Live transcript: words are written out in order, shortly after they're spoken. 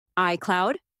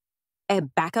iCloud, a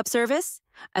backup service,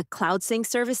 a cloud sync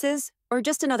services, or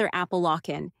just another Apple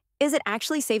lock-in? Is it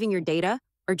actually saving your data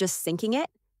or just syncing it?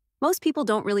 Most people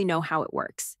don't really know how it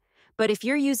works. But if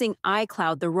you're using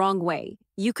iCloud the wrong way,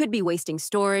 you could be wasting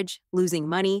storage, losing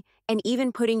money, and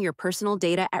even putting your personal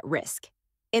data at risk.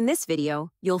 In this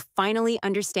video, you'll finally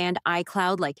understand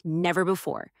iCloud like never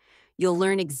before. You'll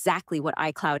learn exactly what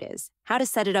iCloud is, how to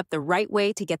set it up the right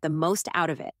way to get the most out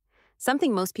of it,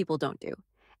 something most people don't do,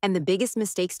 and the biggest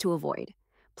mistakes to avoid.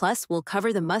 Plus, we'll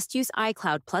cover the must-use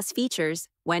iCloud Plus features,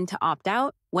 when to opt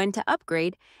out, when to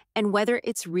upgrade, and whether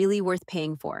it's really worth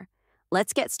paying for.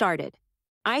 Let's get started.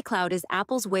 iCloud is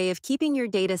Apple's way of keeping your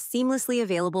data seamlessly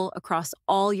available across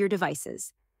all your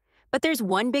devices. But there's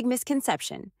one big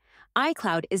misconception.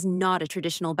 iCloud is not a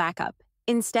traditional backup.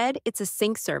 Instead, it's a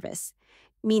sync service,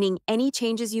 meaning any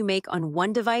changes you make on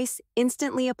one device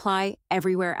instantly apply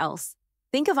everywhere else.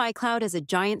 Think of iCloud as a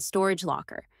giant storage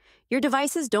locker. Your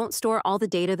devices don't store all the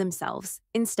data themselves.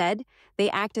 Instead, they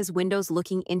act as windows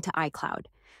looking into iCloud.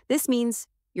 This means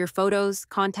your photos,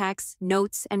 contacts,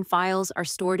 notes, and files are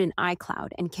stored in iCloud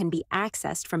and can be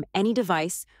accessed from any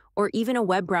device or even a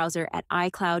web browser at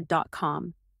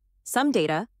iCloud.com. Some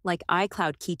data, like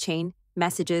iCloud Keychain,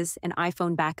 messages, and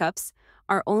iPhone backups,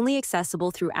 are only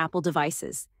accessible through Apple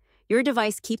devices. Your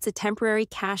device keeps a temporary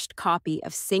cached copy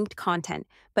of synced content,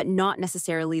 but not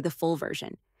necessarily the full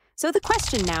version. So the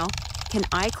question now, can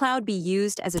iCloud be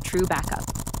used as a true backup?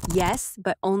 Yes,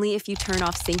 but only if you turn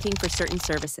off syncing for certain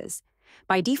services.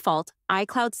 By default,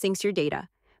 iCloud syncs your data,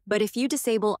 but if you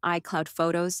disable iCloud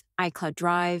Photos, iCloud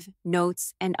Drive,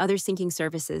 Notes, and other syncing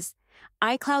services,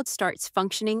 iCloud starts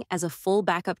functioning as a full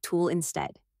backup tool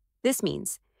instead. This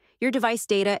means your device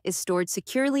data is stored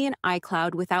securely in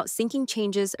iCloud without syncing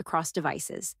changes across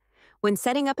devices. When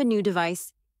setting up a new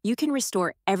device, you can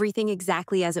restore everything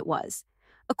exactly as it was.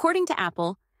 According to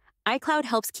Apple, iCloud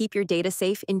helps keep your data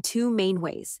safe in two main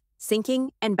ways: syncing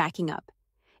and backing up.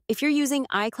 If you're using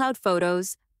iCloud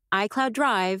Photos, iCloud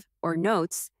Drive, or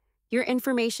Notes, your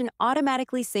information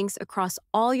automatically syncs across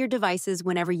all your devices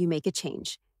whenever you make a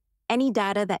change. Any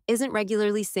data that isn't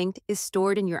regularly synced is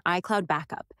stored in your iCloud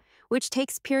backup, which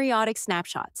takes periodic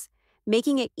snapshots,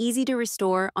 making it easy to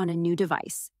restore on a new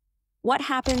device. What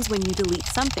happens when you delete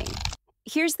something?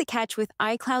 Here's the catch with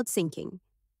iCloud syncing.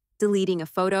 Deleting a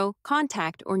photo,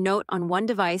 contact, or note on one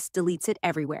device deletes it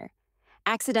everywhere.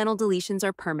 Accidental deletions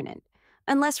are permanent,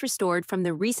 unless restored from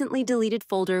the recently deleted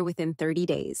folder within 30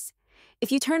 days.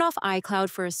 If you turn off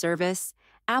iCloud for a service,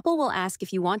 Apple will ask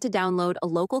if you want to download a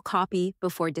local copy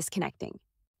before disconnecting.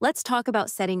 Let's talk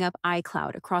about setting up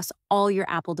iCloud across all your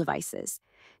Apple devices.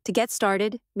 To get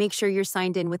started, make sure you're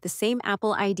signed in with the same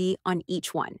Apple ID on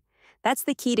each one. That's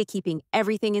the key to keeping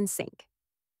everything in sync.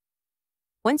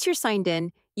 Once you're signed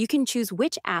in, you can choose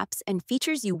which apps and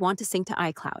features you want to sync to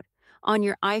iCloud. On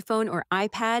your iPhone or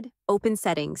iPad, open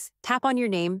Settings, tap on your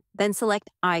name, then select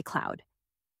iCloud.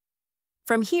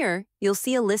 From here, you'll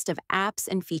see a list of apps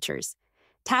and features.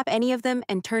 Tap any of them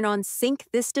and turn on Sync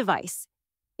this device.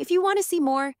 If you want to see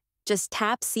more, just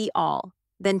tap See All,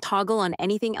 then toggle on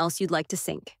anything else you'd like to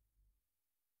sync.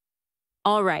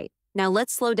 All right, now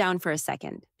let's slow down for a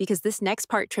second, because this next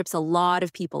part trips a lot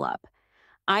of people up.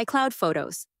 iCloud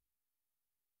Photos.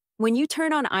 When you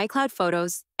turn on iCloud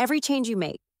Photos, every change you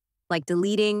make, like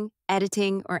deleting,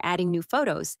 editing, or adding new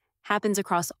photos, happens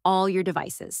across all your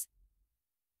devices.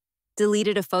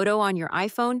 Deleted a photo on your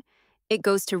iPhone, it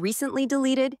goes to Recently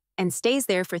Deleted and stays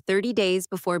there for 30 days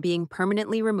before being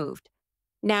permanently removed.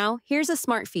 Now, here's a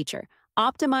smart feature: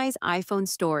 Optimize iPhone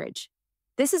Storage.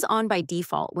 This is on by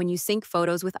default when you sync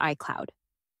photos with iCloud.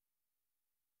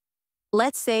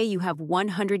 Let's say you have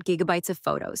 100 gigabytes of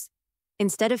photos.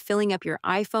 Instead of filling up your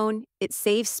iPhone, it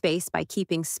saves space by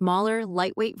keeping smaller,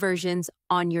 lightweight versions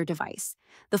on your device.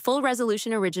 The full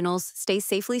resolution originals stay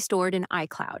safely stored in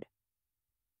iCloud.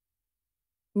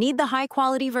 Need the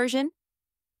high-quality version?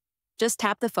 Just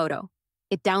tap the photo.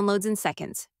 It downloads in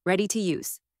seconds, ready to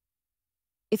use.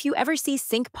 If you ever see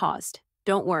Sync paused,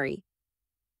 don't worry.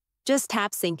 Just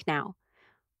tap Sync now.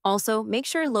 Also, make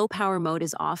sure low power mode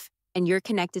is off and you're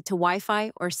connected to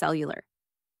Wi-Fi or cellular.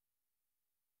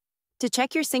 To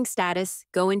check your sync status,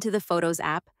 go into the Photos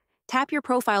app, tap your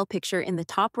profile picture in the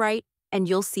top right, and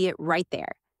you'll see it right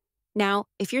there. Now,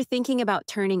 if you're thinking about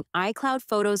turning iCloud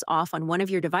Photos off on one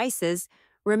of your devices,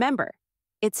 remember,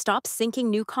 it stops syncing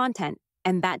new content,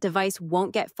 and that device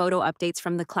won't get photo updates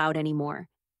from the cloud anymore.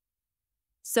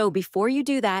 So before you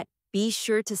do that, be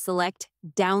sure to select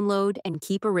Download and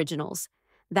Keep Originals.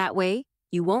 That way,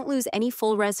 you won't lose any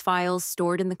full-res files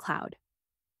stored in the cloud.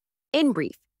 In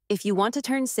brief, if you want to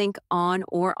turn sync on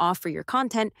or off for your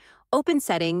content, Open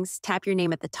Settings, tap your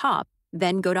name at the top,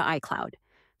 then go to iCloud.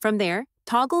 From there,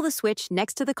 toggle the switch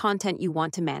next to the content you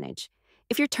want to manage.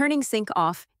 If you're turning sync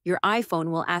off, your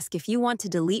iPhone will ask if you want to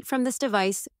delete from this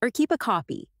device or keep a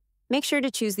copy. Make sure to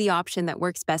choose the option that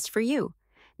works best for you.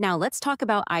 Now let's talk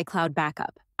about iCloud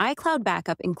Backup. iCloud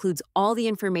Backup includes all the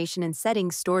information and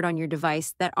settings stored on your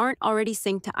device that aren't already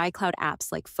synced to iCloud apps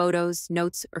like Photos,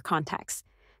 Notes, or Contacts.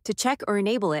 To check or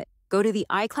enable it, go to the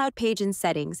iCloud page in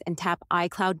Settings and tap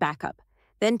iCloud Backup.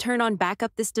 Then turn on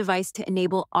Backup this device to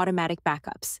enable automatic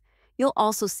backups. You'll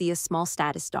also see a small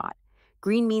status dot.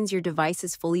 Green means your device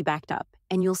is fully backed up,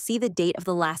 and you'll see the date of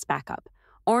the last backup.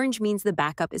 Orange means the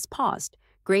backup is paused.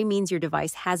 Gray means your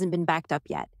device hasn't been backed up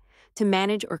yet. To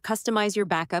manage or customize your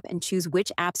backup and choose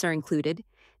which apps are included,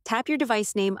 tap your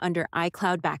device name under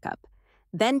iCloud Backup.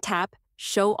 Then tap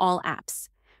Show All Apps.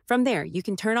 From there, you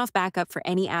can turn off backup for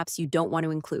any apps you don't want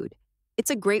to include. It's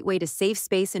a great way to save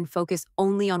space and focus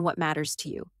only on what matters to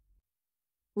you.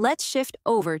 Let's shift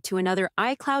over to another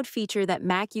iCloud feature that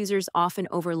Mac users often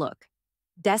overlook: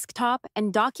 Desktop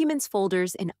and Documents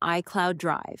folders in iCloud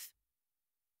Drive.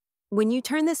 When you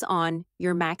turn this on,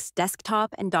 your Mac's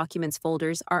Desktop and Documents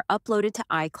folders are uploaded to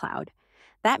iCloud.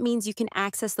 That means you can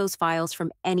access those files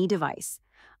from any device: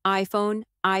 iPhone,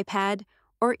 iPad,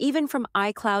 or even from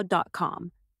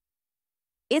iCloud.com.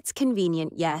 It's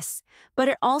convenient, yes, but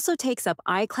it also takes up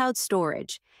iCloud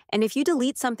storage, and if you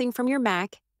delete something from your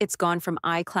Mac, it's gone from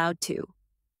iCloud too.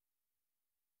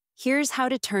 Here's how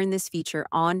to turn this feature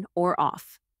on or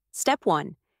off. Step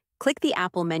 1. Click the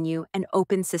Apple menu and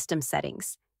open System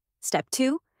Settings. Step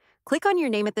 2. Click on your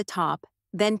name at the top,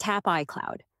 then tap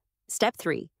iCloud. Step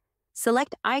 3.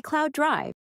 Select iCloud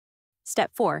Drive.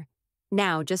 Step 4.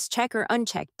 Now just check or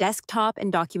uncheck Desktop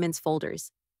and Documents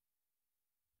folders.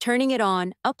 Turning it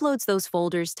on uploads those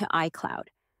folders to iCloud.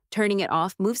 Turning it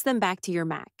off moves them back to your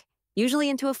Mac, usually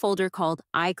into a folder called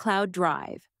iCloud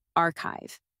Drive,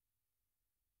 Archive.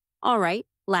 All right,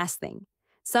 last thing.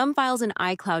 Some files in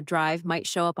iCloud Drive might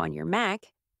show up on your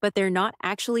Mac, but they're not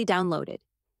actually downloaded.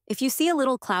 If you see a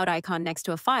little cloud icon next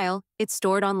to a file, it's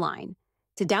stored online.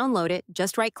 To download it,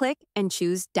 just right-click and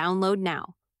choose Download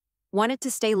Now. Want it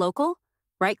to stay local?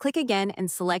 Right-click again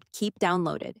and select Keep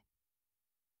Downloaded.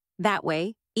 That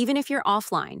way, even if you're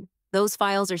offline, those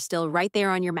files are still right there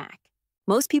on your Mac.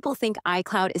 Most people think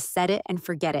iCloud is set it and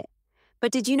forget it.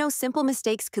 But did you know simple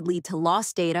mistakes could lead to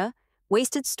lost data,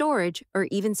 wasted storage, or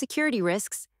even security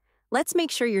risks? Let's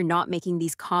make sure you're not making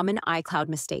these common iCloud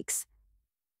mistakes.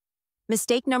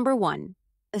 Mistake number 1,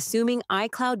 assuming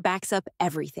iCloud backs up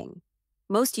everything.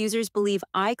 Most users believe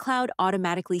iCloud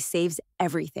automatically saves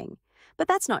everything, but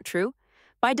that's not true.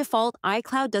 By default,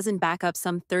 iCloud doesn't back up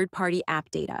some third-party app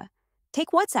data.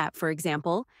 Take WhatsApp, for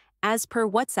example. As per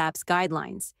WhatsApp's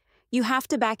guidelines, you have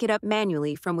to back it up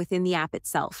manually from within the app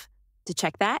itself. To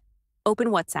check that, open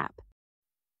WhatsApp.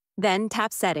 Then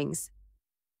tap Settings.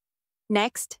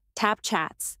 Next, tap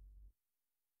Chats.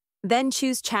 Then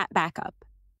choose Chat Backup.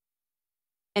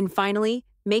 And finally,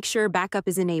 make sure backup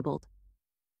is enabled.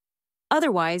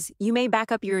 Otherwise, you may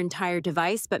back up your entire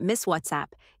device but miss WhatsApp.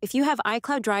 If you have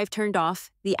iCloud Drive turned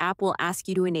off, the app will ask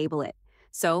you to enable it.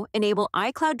 So, enable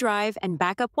iCloud Drive and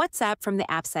back up WhatsApp from the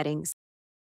app settings.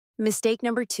 Mistake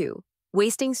number 2,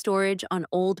 wasting storage on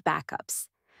old backups.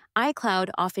 iCloud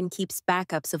often keeps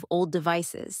backups of old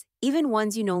devices, even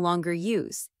ones you no longer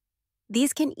use.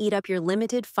 These can eat up your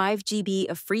limited 5 GB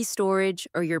of free storage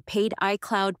or your paid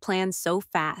iCloud plan so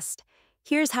fast.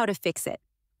 Here's how to fix it.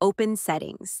 Open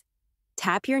Settings.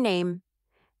 Tap your name,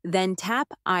 then tap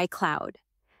iCloud.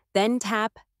 Then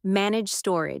tap Manage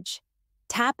Storage.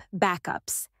 Tap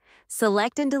Backups.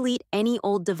 Select and delete any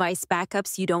old device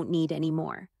backups you don't need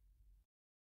anymore.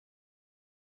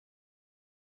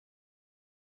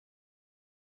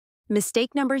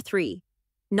 Mistake number 3,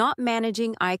 not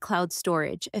managing iCloud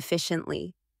storage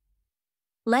efficiently.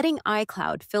 Letting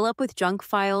iCloud fill up with junk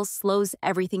files slows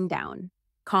everything down.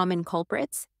 Common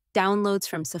culprits: downloads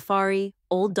from Safari,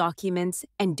 old documents,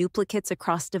 and duplicates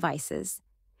across devices.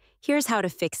 Here's how to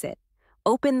fix it.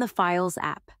 Open the Files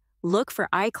app. Look for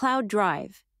iCloud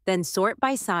Drive, then sort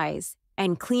by size,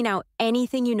 and clean out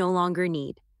anything you no longer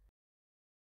need.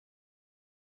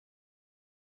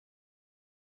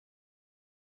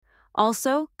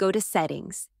 Also, go to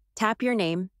Settings, tap your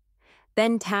name,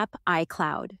 then tap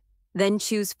iCloud, then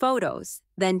choose Photos,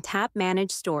 then tap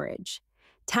Manage Storage.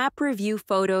 Tap Review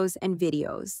Photos and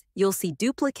Videos. You'll see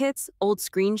duplicates, old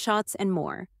screenshots, and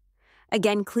more.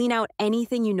 Again, clean out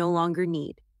anything you no longer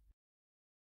need.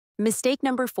 Mistake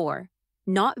number 4,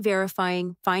 not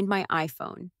verifying Find My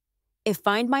iPhone. If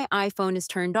Find My iPhone is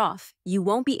turned off, you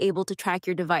won't be able to track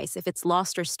your device if it's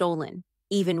lost or stolen.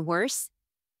 Even worse,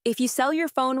 If you sell your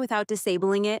phone without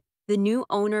disabling it, the new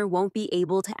owner won't be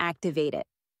able to activate it.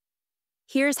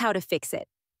 Here's how to fix it.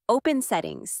 Open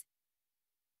Settings.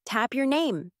 Tap your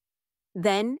name.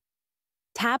 Then,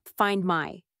 tap Find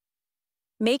My.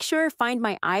 Make sure Find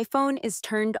My iPhone is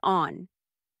turned on.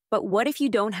 But what if you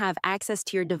don't have access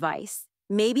to your device?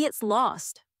 Maybe it's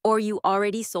lost, or you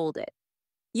already sold it.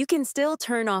 You can still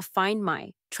turn off Find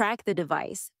My, track the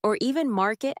device, or even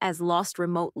mark it as lost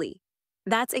remotely.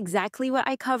 That's exactly what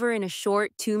I cover in a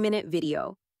short 2-minute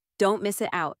video. Don't miss it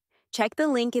out. Check the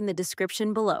link in the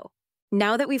description below.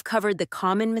 Now that we've covered the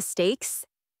common mistakes,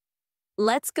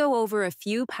 let's go over a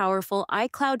few powerful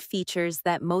iCloud features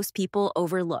that most people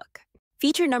overlook.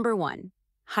 Feature number 1,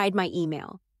 Hide My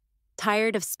Email.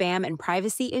 Tired of spam and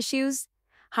privacy issues?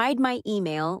 Hide My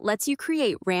Email lets you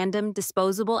create random,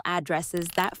 disposable addresses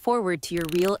that forward to your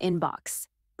real inbox.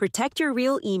 Protect your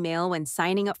real email when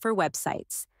signing up for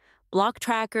websites, block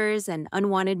trackers, and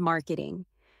unwanted marketing.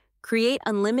 Create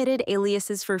unlimited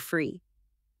aliases for free.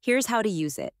 Here's how to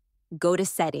use it. Go to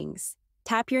Settings,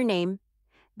 tap your name,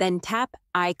 then tap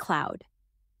iCloud.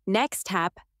 Next,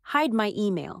 tap Hide My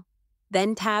Email.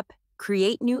 Then tap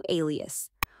Create New Alias.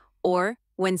 Or,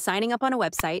 when signing up on a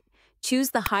website,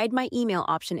 choose the Hide My Email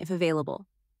option if available.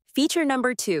 Feature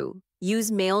number 2,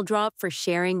 use MailDrop for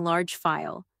sharing large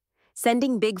file.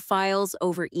 Sending big files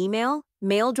over email,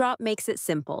 MailDrop makes it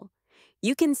simple.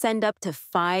 You can send up to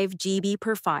 5 GB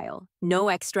per file, no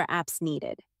extra apps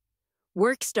needed.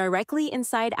 Works directly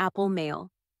inside Apple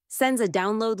Mail. Sends a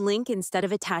download link instead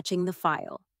of attaching the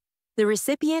file. The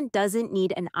recipient doesn't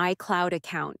need an iCloud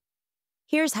account.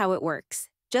 Here's how it works.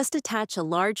 Just attach a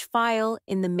large file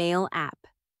in the Mail app.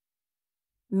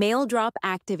 MailDrop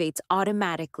activates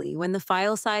automatically when the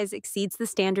file size exceeds the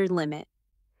standard limit.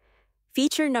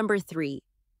 Feature number 3,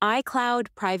 iCloud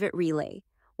Private Relay.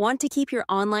 Want to keep your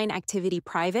online activity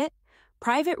private?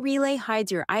 Private Relay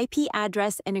hides your IP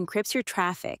address and encrypts your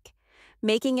traffic,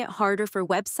 making it harder for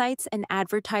websites and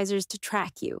advertisers to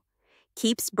track you.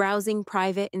 Keeps browsing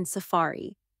private in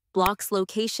Safari. Blocks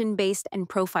location-based and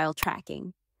profile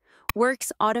tracking.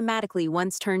 Works automatically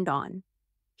once turned on.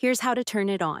 Here's how to turn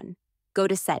it on. Go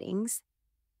to Settings,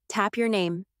 tap your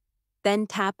name, then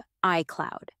tap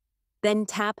iCloud, then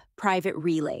tap Private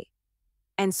Relay,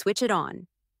 and switch it on.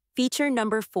 Feature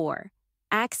number 4,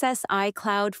 access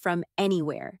iCloud from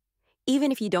anywhere.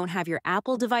 Even if you don't have your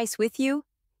Apple device with you,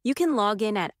 you can log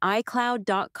in at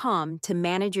iCloud.com to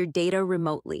manage your data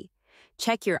remotely.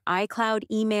 Check your iCloud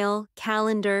email,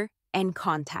 calendar, and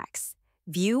contacts.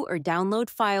 View or download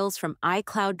files from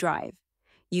iCloud Drive.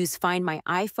 Use Find My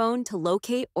iPhone to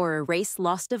locate or erase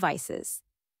lost devices.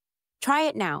 Try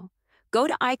it now. Go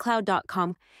to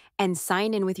iCloud.com and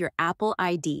sign in with your Apple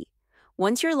ID.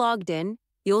 Once you're logged in,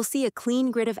 you'll see a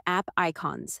clean grid of app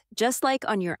icons, just like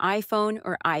on your iPhone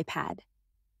or iPad.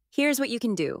 Here's what you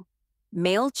can do.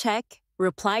 Mail check,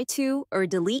 reply to, or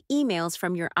delete emails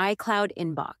from your iCloud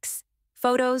inbox.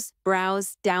 Photos,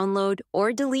 browse, download,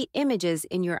 or delete images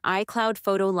in your iCloud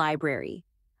photo library.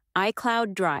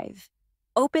 iCloud Drive.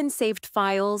 Open saved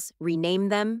files, rename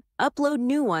them, upload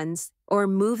new ones, or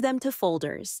move them to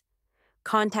folders.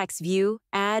 Contacts view,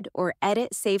 add, or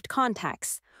edit saved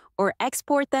contacts, or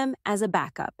export them as a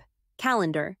backup.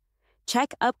 Calendar.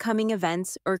 Check upcoming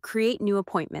events or create new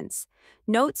appointments.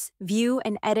 Notes, view,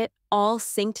 and edit all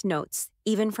synced notes,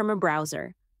 even from a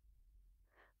browser.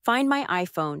 Find My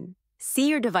iPhone. See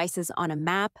your devices on a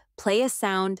map, play a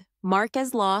sound, mark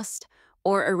as lost,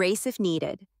 or erase if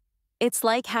needed. It's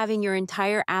like having your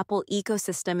entire Apple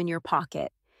ecosystem in your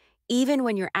pocket, even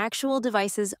when your actual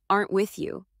devices aren't with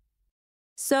you.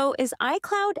 So, is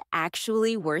iCloud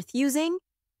actually worth using?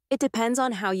 It depends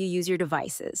on how you use your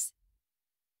devices.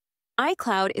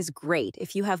 iCloud is great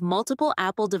if you have multiple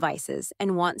Apple devices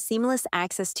and want seamless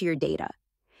access to your data.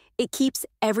 It keeps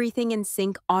everything in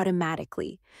sync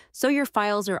automatically, so your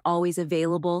files are always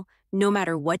available, no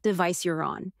matter what device you're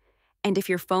on. And if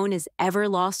your phone is ever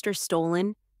lost or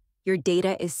stolen, your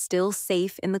data is still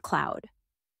safe in the cloud.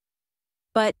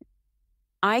 But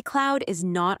iCloud is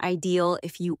not ideal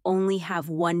if you only have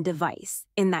one device.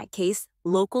 In that case,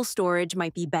 local storage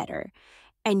might be better,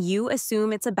 and you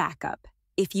assume it's a backup.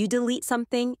 If you delete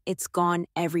something, it's gone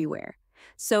everywhere.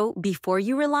 So before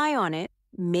you rely on it,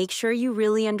 make sure you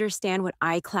really understand what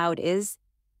iCloud is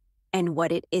and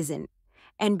what it isn't.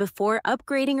 And before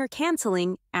upgrading or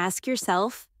canceling, ask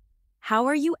yourself, how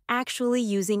are you actually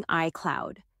using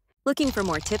iCloud? Looking for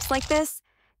more tips like this?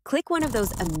 Click one of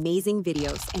those amazing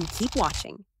videos and keep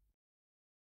watching.